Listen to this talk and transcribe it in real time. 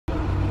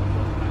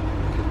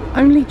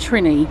Only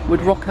Trinny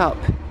would rock up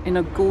in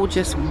a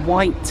gorgeous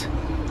white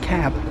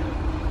cab.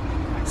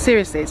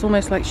 Seriously, it's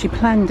almost like she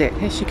planned it.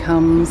 Here she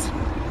comes.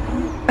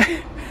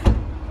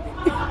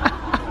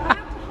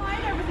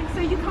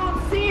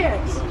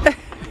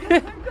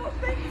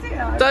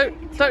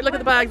 Don't look at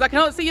the bags. I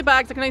cannot see your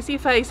bags. I can only see your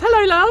face.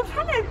 Hello, love.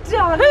 Hello,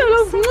 darling.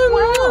 Hello,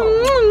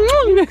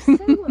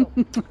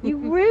 love. You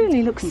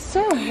really look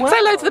so well. Say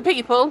hello to the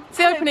people. It's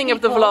the opening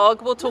of the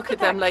vlog. We'll talk to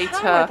them later.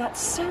 Camera. That's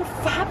so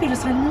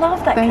fabulous. I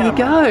love that There camera. you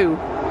go.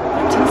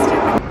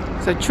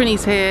 Fantastic. So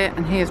Trinny's here,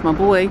 and here's my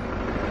boy.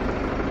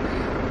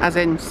 As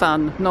in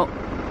son, not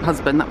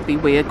husband. That would be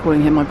weird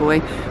calling him my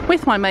boy.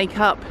 With my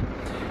makeup.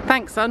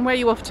 Thanks, son. Where are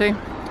you off to?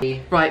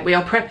 Right, we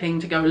are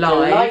prepping to go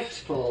live.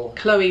 Delightful.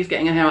 Chloe's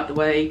getting her hair out the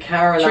way.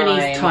 Caroline.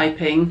 Trinny's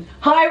typing.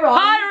 Hirons.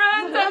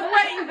 Hirons! I was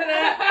waiting for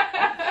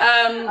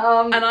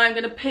that. And I'm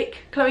going to pick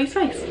Chloe's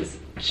face.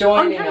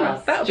 Joining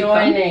us. That'll be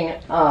Joining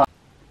us.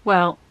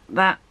 Well,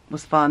 that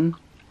was fun.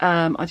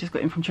 I just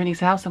got in from Trinny's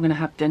house. I'm going to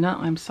have dinner.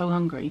 I'm so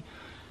hungry.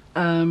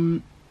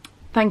 Thank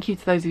you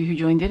to those of you who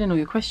joined in and all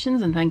your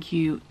questions, and thank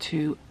you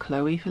to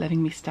Chloe for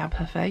letting me stab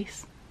her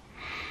face.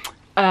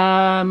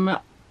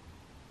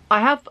 I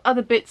have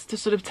other bits to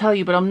sort of tell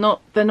you, but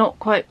they're not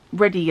quite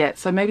ready yet,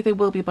 so maybe they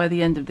will be by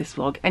the end of this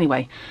vlog.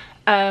 Anyway,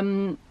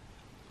 what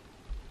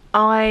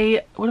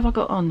have I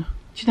got on? Do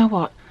you know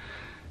what?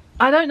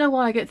 I don't know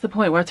why I get to the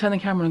point where I turn the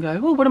camera and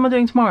go, oh, what am I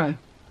doing tomorrow?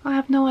 I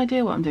have no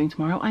idea what I'm doing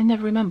tomorrow. I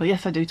never remember.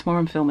 Yes, I do. Tomorrow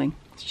I'm filming.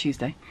 It's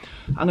Tuesday.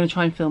 I'm going to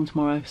try and film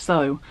tomorrow.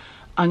 So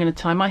I'm going to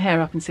tie my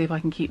hair up and see if I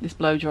can keep this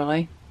blow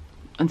dry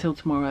until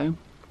tomorrow.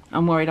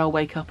 I'm worried I'll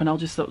wake up and I'll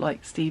just look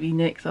like Stevie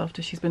Nicks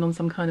after she's been on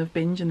some kind of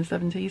binge in the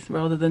 70s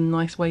rather than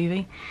nice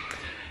wavy.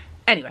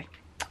 Anyway,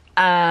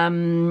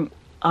 I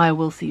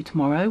will see you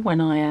tomorrow when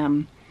I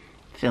am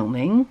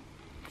filming.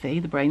 See,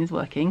 the brain is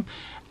working.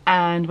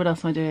 And what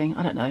else am I doing?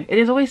 I don't know. It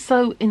is always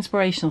so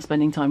inspirational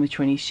spending time with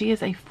Trinny. She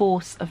is a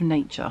force of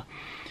nature.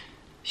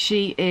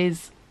 She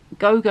is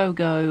go, go,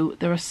 go.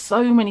 There are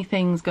so many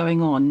things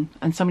going on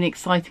and so many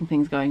exciting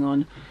things going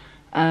on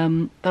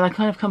that I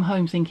kind of come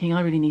home thinking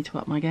I really need to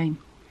up my game.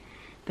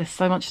 There's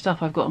so much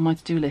stuff I've got on my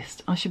to-do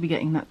list. I should be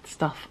getting that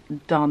stuff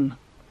done.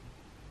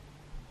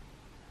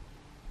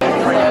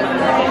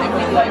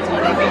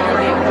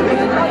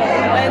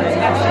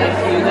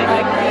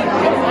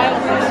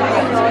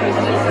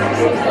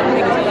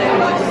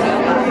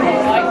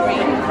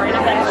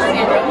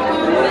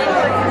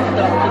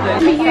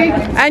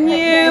 And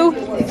you?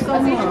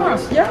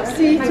 Yeah,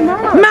 see you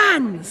tomorrow.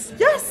 Mans!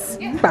 Yes!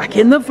 Back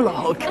in the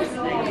vlog.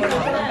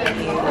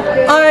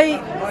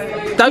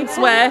 Don't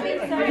swear.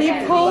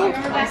 People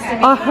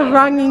are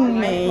haranguing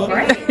me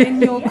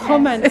in your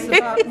comments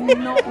about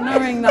not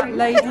knowing that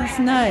lady's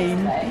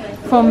name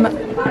from...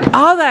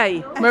 Are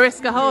they?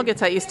 Mariska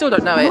Hargitay. You still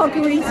don't know it.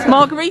 Margarita.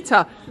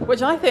 Margarita,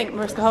 which I think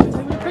Mariska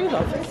Hargitay would approve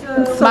of.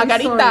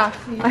 Margarita.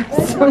 I'm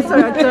so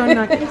sorry, I don't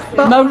know.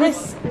 But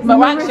It's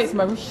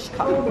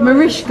Mariska.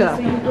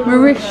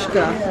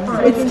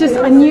 Marishka. It's just,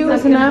 I knew it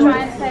was an M,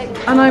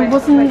 and I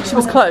wasn't... She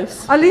was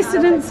close. At least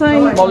I didn't say...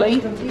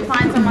 Molly.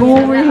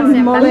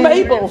 Maureen, Molly.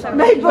 Mabel.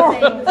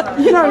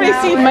 You know, I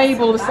see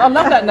Mabel. I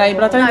love that name,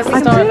 but I don't think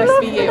it's the star of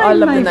SVU. I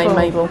love the name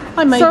Mabel.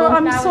 Hi, Mabel. So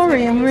I'm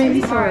sorry, I'm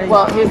really sorry.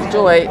 Well, here's the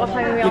joy.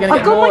 You're going to I've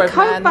get got more my of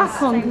coat Mans.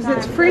 back on because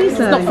it's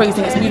freezing. It's not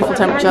freezing, it's beautiful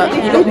temperature.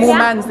 You've got more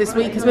Mans this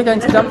week because we're going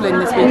to Dublin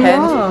this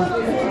weekend.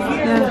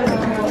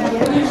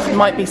 Yeah.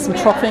 Might be some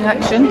troughing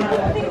action.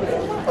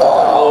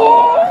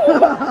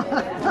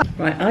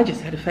 Right, I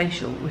just had a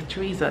facial with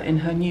Teresa in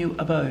her new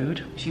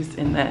abode. She's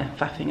in there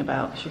faffing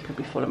about. She'll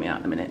probably follow me out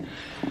in a minute.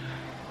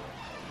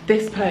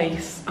 This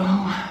place,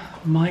 oh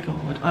my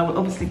god. I will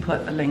obviously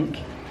put a link,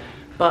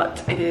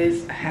 but it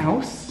is a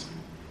house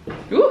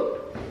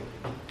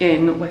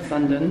in West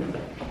London.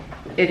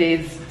 It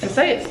is, to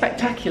say it's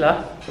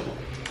spectacular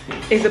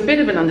is a bit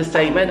of an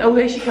understatement. Oh,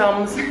 here she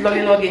comes, Lolly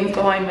Loggins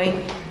behind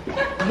me.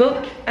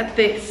 Look at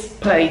this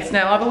place.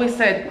 Now, I've always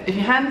said, if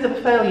your hands have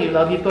failed you,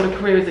 love, you've got a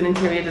career as an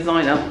interior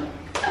designer.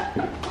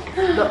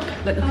 Look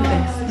at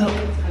this.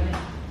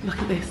 Look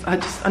at this. I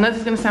know this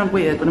is going to sound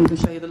weird, but I'm going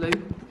to show you the loo.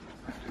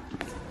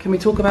 Can we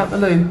talk about the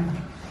loo?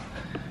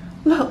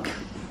 Look.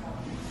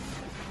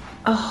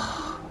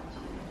 Oh.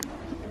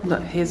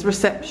 Look, here's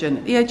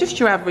reception. Yeah, just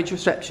your average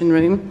reception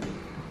room.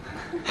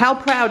 How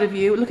proud of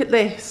you. Look at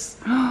this.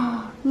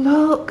 Oh,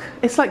 look.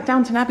 It's like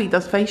Downton Abbey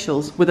does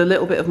facials with a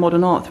little bit of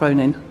modern art thrown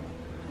in.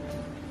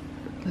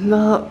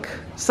 Look.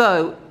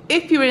 So,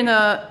 if you're in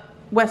a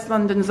West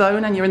London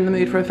zone and you're in the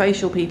mood for a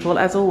facial, people,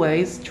 as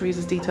always,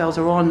 Teresa's details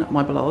are on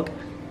my blog.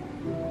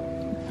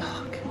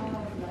 Look.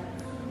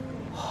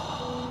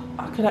 Oh,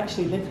 I could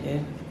actually live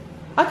here.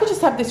 I could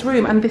just have this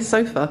room and this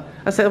sofa.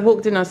 I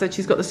walked in and I said,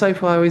 she's got the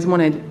sofa I always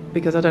wanted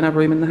because I don't have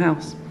room in the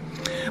house.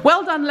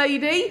 Well done,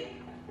 lady.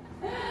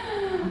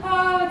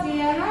 Oh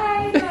dear,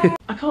 hi.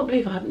 I can't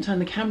believe I haven't turned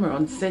the camera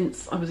on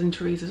since I was in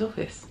Teresa's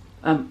office.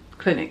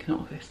 Clinic,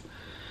 not office.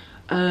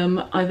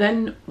 I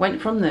then went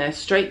from there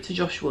straight to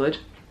Josh Wood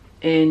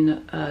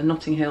in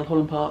Notting Hill,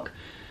 Holland Park.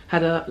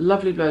 Had a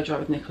lovely blow dry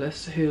with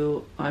Nicholas,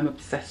 who I'm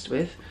obsessed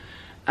with.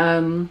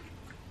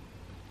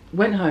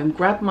 Went home,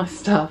 grabbed my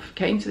stuff,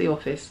 came to the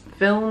office,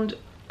 filmed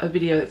a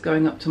video that's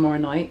going up tomorrow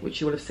night, which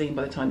you will have seen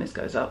by the time this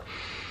goes up.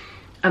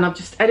 And I've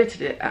just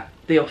edited it at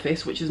the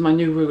office, which is my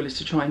new rule, is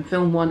to try and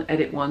film one,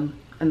 edit one,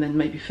 and then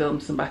maybe film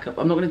some backup.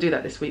 I'm not going to do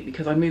that this week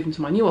because I move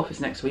into my new office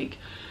next week,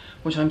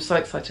 which I'm so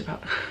excited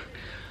about.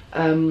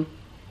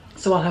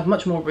 So I'll have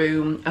much more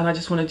room, and I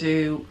just want to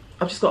do,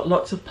 I've just got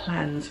lots of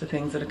plans for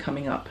things that are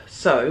coming up.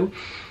 So,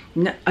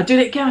 I did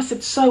it again, I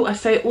said so, I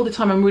say it all the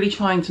time. I'm really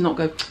trying to not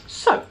go,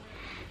 so.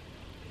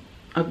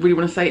 I really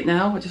want to say it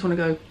now, I just want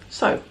to go,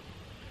 so.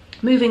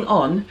 Moving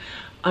on,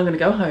 I'm going to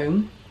go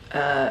home.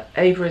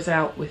 Ava is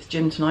out with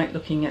Jim tonight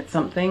looking at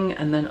something,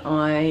 and then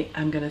I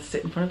am going to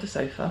sit in front of the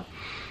sofa,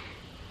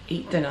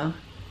 eat dinner,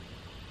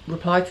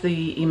 reply to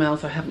the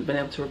emails I haven't been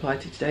able to reply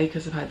to today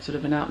because I've had sort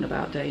of an out and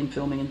about day in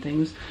filming and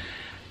things.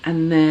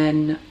 And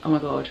then, oh my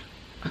god,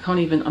 I can't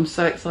even, I'm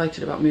so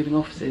excited about moving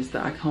offices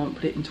that I can't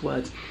put it into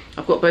words.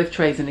 I've got both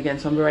trays in again,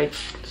 so I'm very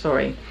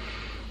sorry.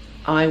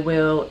 I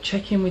will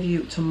check in with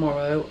you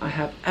tomorrow. I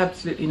have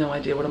absolutely no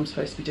idea what I'm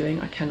supposed to be doing.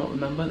 I cannot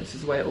remember. This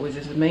is the way it always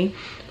is with me.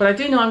 But I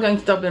do know I'm going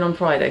to Dublin on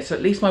Friday, so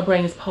at least my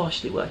brain is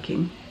partially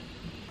working.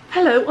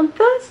 Hello, on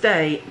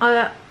Thursday,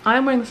 I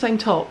am wearing the same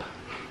top,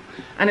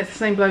 and it's the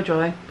same blow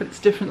dry, but it's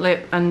different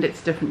lip and it's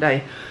a different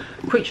day.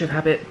 Creature of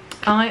habit.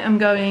 I am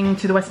going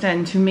to the West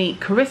End to meet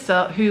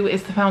Carissa, who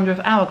is the founder of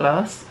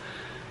Hourglass,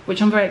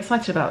 which I'm very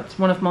excited about. It's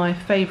one of my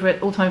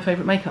all-time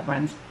favourite makeup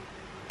brands,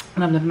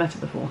 and I've never met her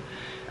before.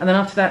 And then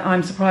after that,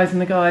 I'm surprising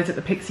the guys at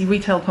the Pixie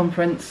Retail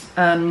Conference,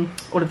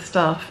 all of the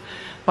staff,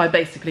 by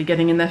basically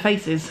getting in their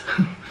faces.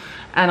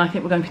 And I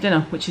think we're going for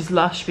dinner, which is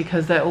lush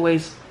because they're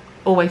always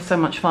so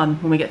much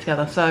fun when we get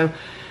together. So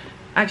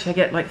actually I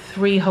get like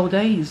 3 whole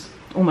days,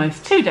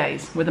 almost 2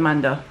 days with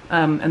Amanda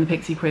and the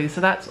Pixie crew. So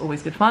that's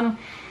always good fun.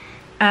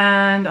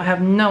 And I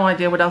have no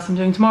idea what else I'm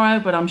doing tomorrow,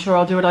 but I'm sure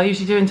I'll do what I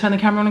usually do and turn the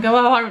camera on and go,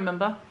 oh, I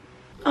remember,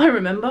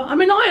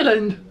 I'm in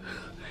Ireland.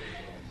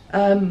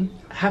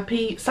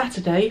 Happy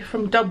Saturday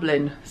from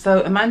Dublin.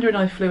 So Amanda and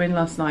I flew in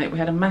last night. We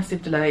had a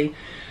massive delay.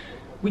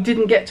 We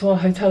didn't get to our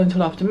hotel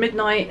until after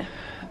midnight.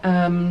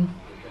 And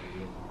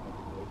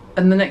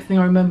the next thing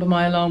I remember,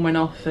 my alarm went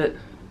off at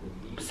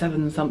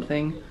 7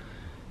 something.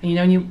 And you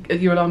know,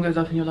 your alarm goes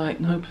off and you're like,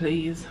 no,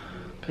 please,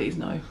 please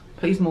no,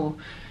 please more.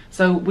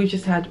 So we've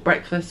just had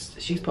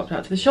breakfast. She's popped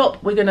out to the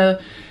shop. We're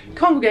gonna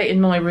congregate in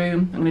my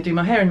room. I'm gonna do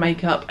my hair and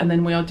makeup, and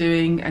then we are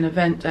doing an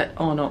event at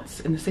Arnott's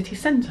in the city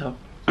centre.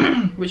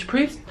 Which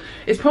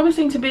is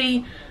promising to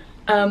be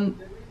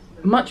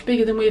much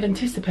bigger than we had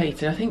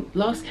anticipated. I think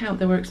last count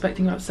they were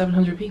expecting about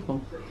 700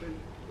 people.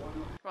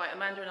 Right,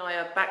 Amanda and I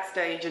are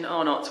backstage in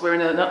Arnott's. We're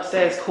in an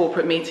upstairs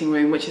corporate meeting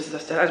room, which is,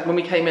 when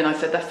we came in, I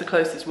said that's the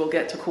closest we'll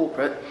get to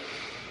corporate.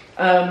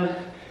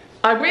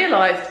 I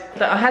realised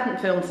that I hadn't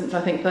filmed since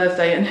I think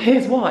Thursday, and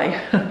here's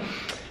why.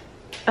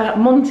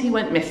 Monty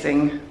went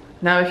missing.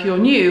 Now if you're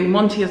new,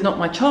 Monty is not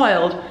my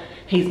child,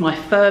 he's my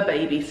fur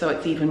baby, so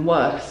it's even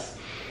worse.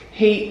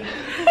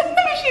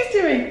 What she's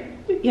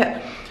doing? Yeah,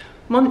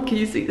 can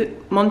you see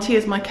that? Monty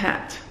is my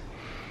cat,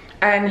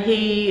 and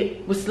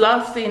he was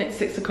last seen at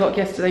 6 o'clock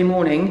yesterday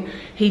morning.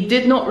 He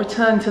did not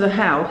return to the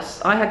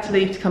house. I had to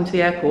leave to come to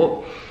the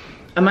airport.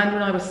 Amanda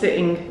and I were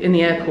sitting in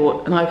the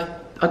airport, and I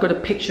got a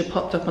picture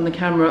popped up on the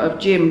camera of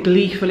Jim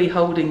gleefully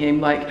holding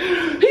him like,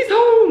 he's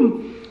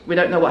home. We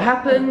don't know what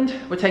happened.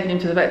 We're taking him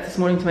to the vet this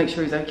morning to make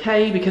sure he's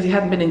okay because he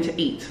hadn't been in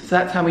to eat. So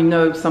that's how we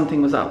know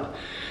something was up.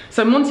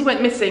 So Monty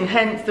went missing,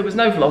 hence there was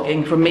no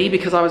vlogging from me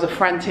because I was a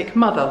frantic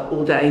mother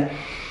all day.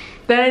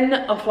 Then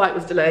our flight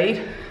was delayed.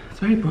 It's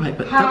very bright,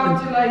 but how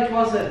delayed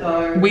was it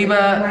though?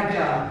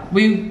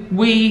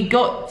 We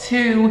got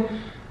to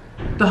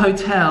the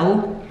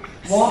hotel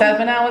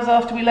 7 hours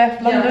after we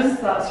left London. Yes,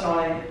 that's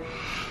right.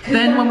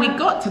 Then when we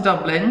got to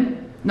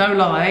Dublin, no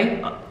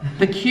lie,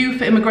 the queue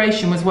for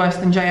immigration was worse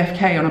than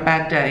JFK on a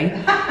bad day.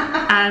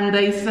 And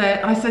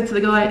I said to the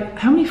guy,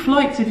 how many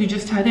flights have you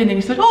just had in? And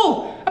he said,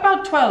 oh,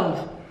 about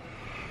 12.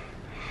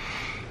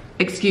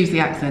 Excuse the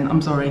accent,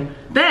 I'm sorry.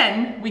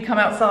 Then we come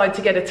outside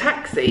to get a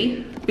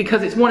taxi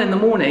because it's 1 in the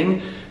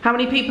morning. How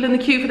many people in the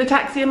queue for the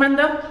taxi,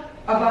 Amanda?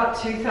 About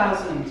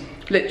 2,000.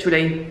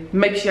 Literally,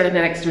 maybe she added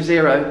an extra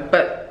 0,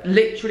 but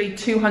literally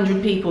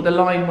 200 people, the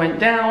line went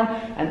down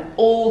and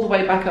all the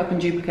way back up and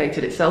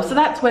duplicated itself. So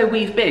that's where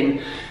we've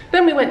been.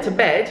 Then we went to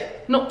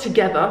bed, not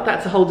together,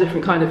 that's a whole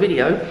different kind of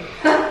video.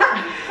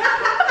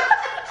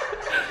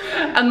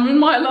 And when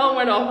my alarm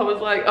went off, I was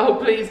like, oh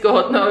please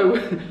God, no.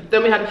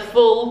 Then we had a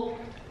full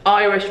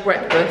Irish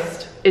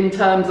breakfast in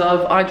terms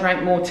of I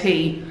drank more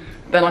tea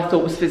than I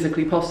thought was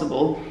physically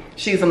possible.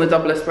 She's on the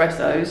double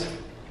espressos.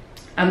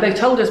 And they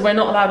told us we're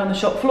not allowed on the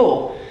shop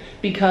floor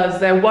because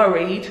they're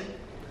worried,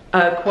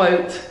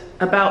 quote,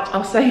 about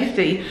our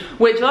safety,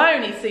 which I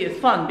only see as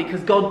fun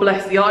because God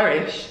bless the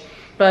Irish,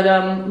 but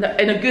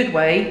in a good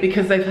way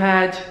because they've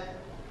had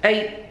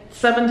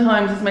 7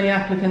 times as many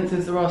applicants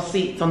as there are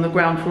seats on the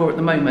ground floor at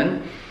the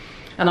moment.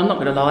 And I'm not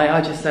going to lie,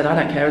 I just said I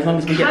don't care as long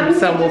as we get to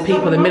sell more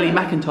people than Millie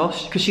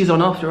McIntosh because she's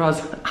on after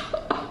us.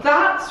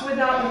 That's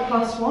without the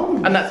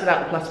 +1s. And that's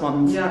without the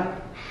 +1s. Yeah.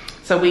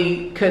 So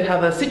we could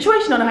have a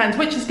situation on our hands,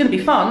 which is going to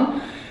be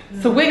fun.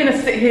 So we're going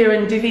to sit here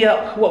and divvy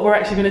up what we're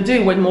actually going to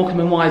do when Morecambe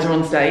and Wise are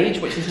on stage,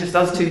 which is just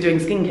us two doing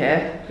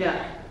skincare.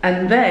 Yeah.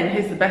 And then,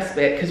 here's the best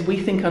bit, because we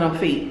think on our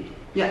feet.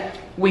 Yeah.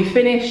 We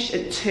finish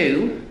at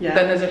 2, Yeah.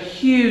 then there's a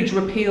huge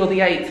Repeal the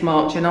 8th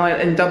march in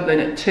Dublin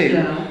at 2.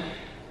 Yeah.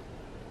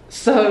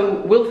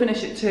 So we'll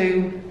finish at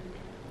 2,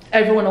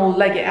 everyone will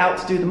leg it out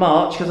to do the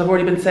march, because I've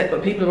already been said,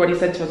 but people have already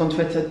said to us on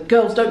Twitter,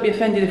 girls, don't be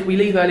offended if we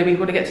leave early, we've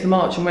got to get to the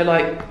march, and we're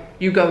like,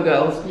 you go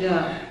girls.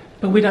 Yeah.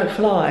 But we don't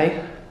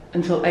fly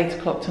until 8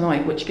 o'clock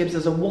tonight, which gives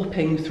us a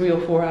whopping 3 or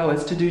 4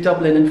 hours to do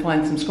Dublin and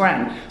find some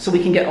scran, so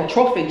we can get our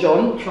trophage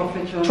on.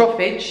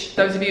 Trophage.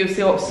 Those of you who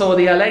saw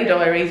the LA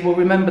diaries will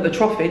remember the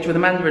trophage with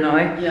Amanda and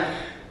I. Yeah.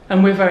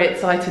 And we're very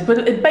excited.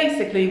 But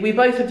basically, we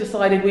both have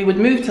decided we would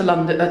move to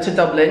to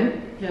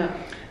Dublin.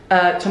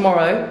 Yeah.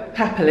 Tomorrow,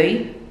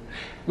 happily.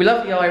 We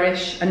love the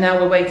Irish, and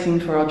now we're waiting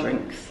for our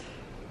drinks.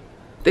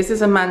 This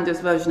is Amanda's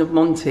version of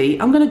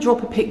Monty. I'm going to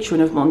drop a picture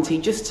in of Monty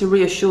just to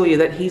reassure you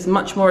that he's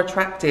much more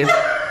attractive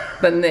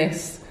than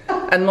this.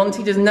 And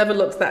Monty just never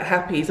looks that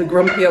happy. He's a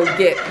grumpy old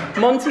git.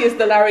 Monty is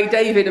the Larry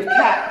David of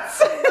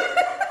cats.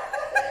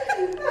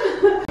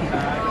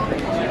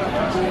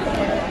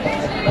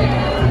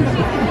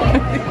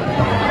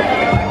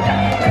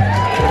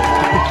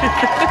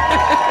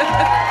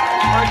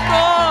 My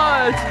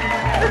God!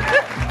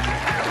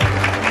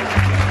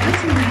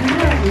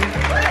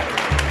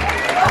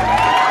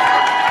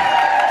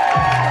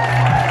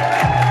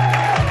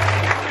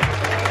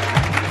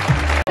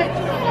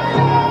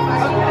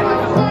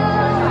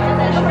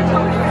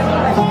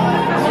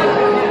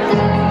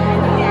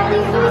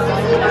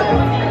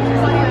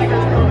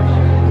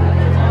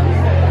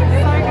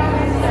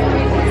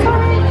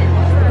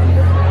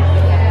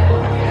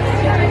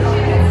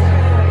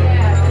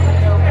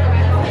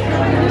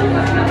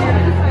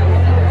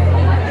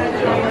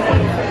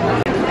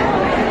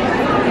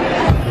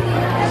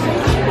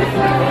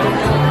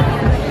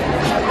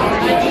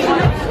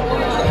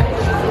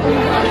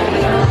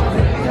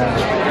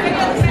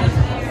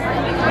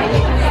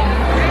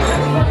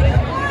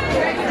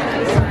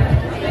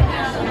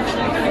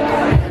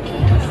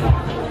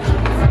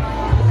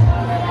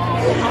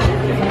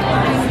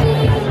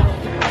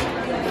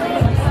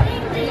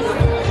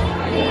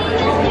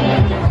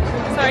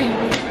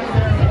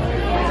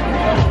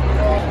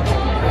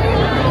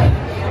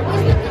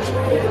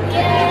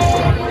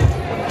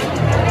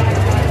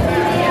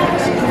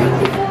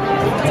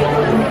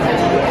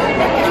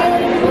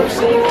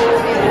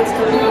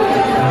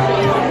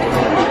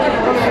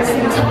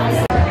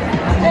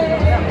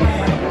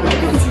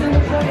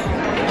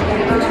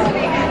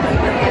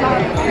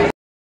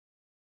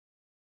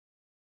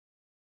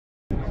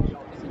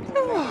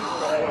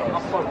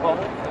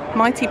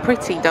 Mighty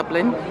pretty,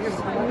 Dublin.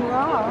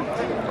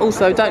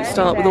 Also, don't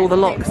start with all the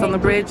locks on the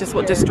bridge, that's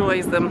what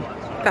destroys them.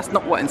 That's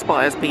not what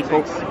inspires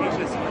people.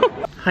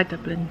 Hi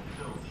Dublin,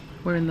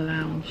 we're in the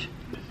lounge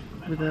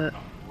with the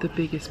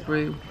biggest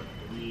brew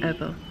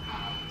ever.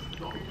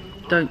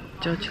 Don't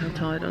judge how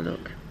tired I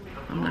look,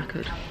 I'm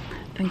knackered.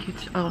 Thank you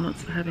to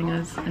Arnott's for having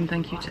us, and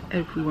thank you to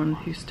everyone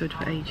who stood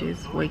for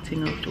ages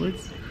waiting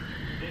afterwards.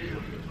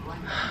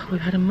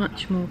 We've had a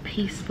much more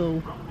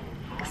peaceful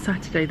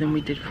Saturday than we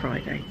did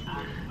Friday.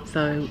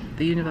 So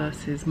the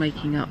universe is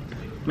making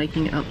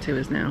it up to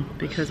us now,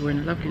 because we're in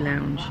a lovely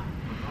lounge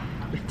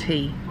with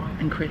tea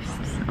and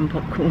crisps and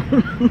popcorn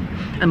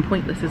and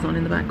Pointless is on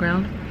in the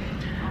background,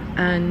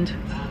 and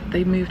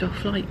they moved our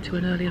flight to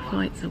an earlier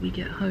flight so we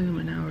get home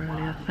an hour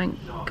earlier. Thank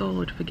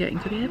God for getting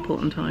to the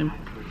airport on time.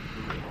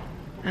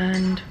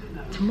 And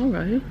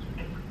tomorrow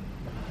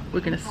we're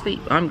gonna sleep.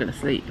 I'm gonna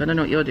sleep. I don't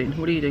know what you're doing.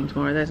 What are you doing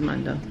tomorrow? There's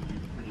Amanda.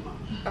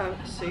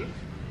 Soup.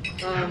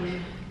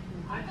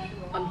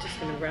 I'm just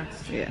gonna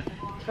rest. Yeah.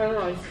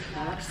 Terrorise.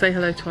 Say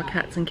hello to our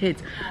cats and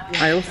kids.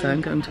 I also am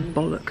going to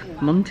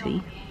bollock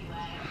Monty,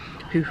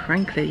 who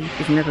frankly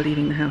is never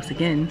leaving the house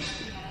again.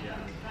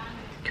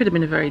 Could have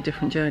been a very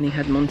different journey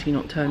had Monty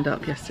not turned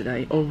up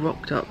yesterday, or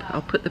rocked up.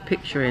 I'll put the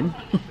picture in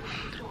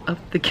of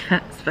the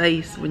cat's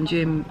face when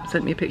Jim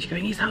sent me a picture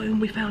going, he's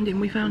home, we found him,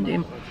 we found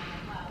him.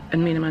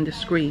 And me and Amanda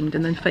screamed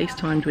and then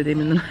FaceTimed with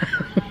him in the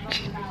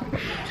lounge.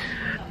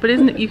 But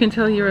isn't it, you can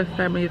tell you're a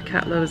family of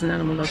cat lovers and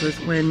animal lovers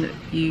when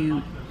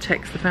you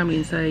text the family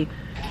and say,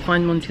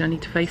 find Monty, I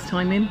need to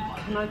FaceTime him,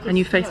 and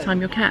you FaceTime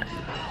your cat.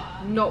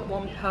 Not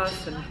one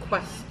person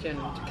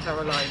questioned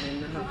Caroline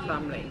in her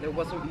family. There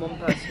wasn't one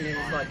person who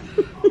was like,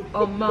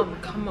 oh mum,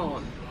 come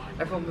on.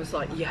 Everyone was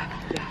like,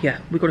 yeah,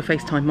 we've got to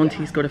FaceTime,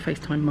 Monty's got to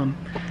FaceTime mum.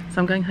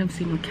 So I'm going home to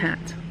see my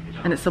cat,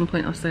 and at some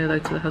point I'll say hello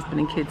to the husband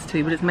and kids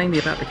too, but it's mainly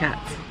about the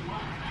cats.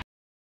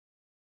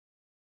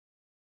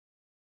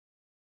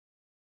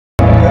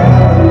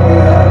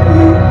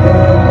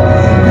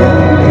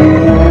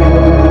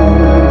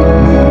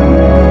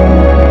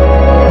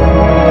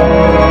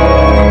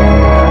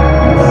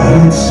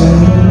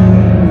 Say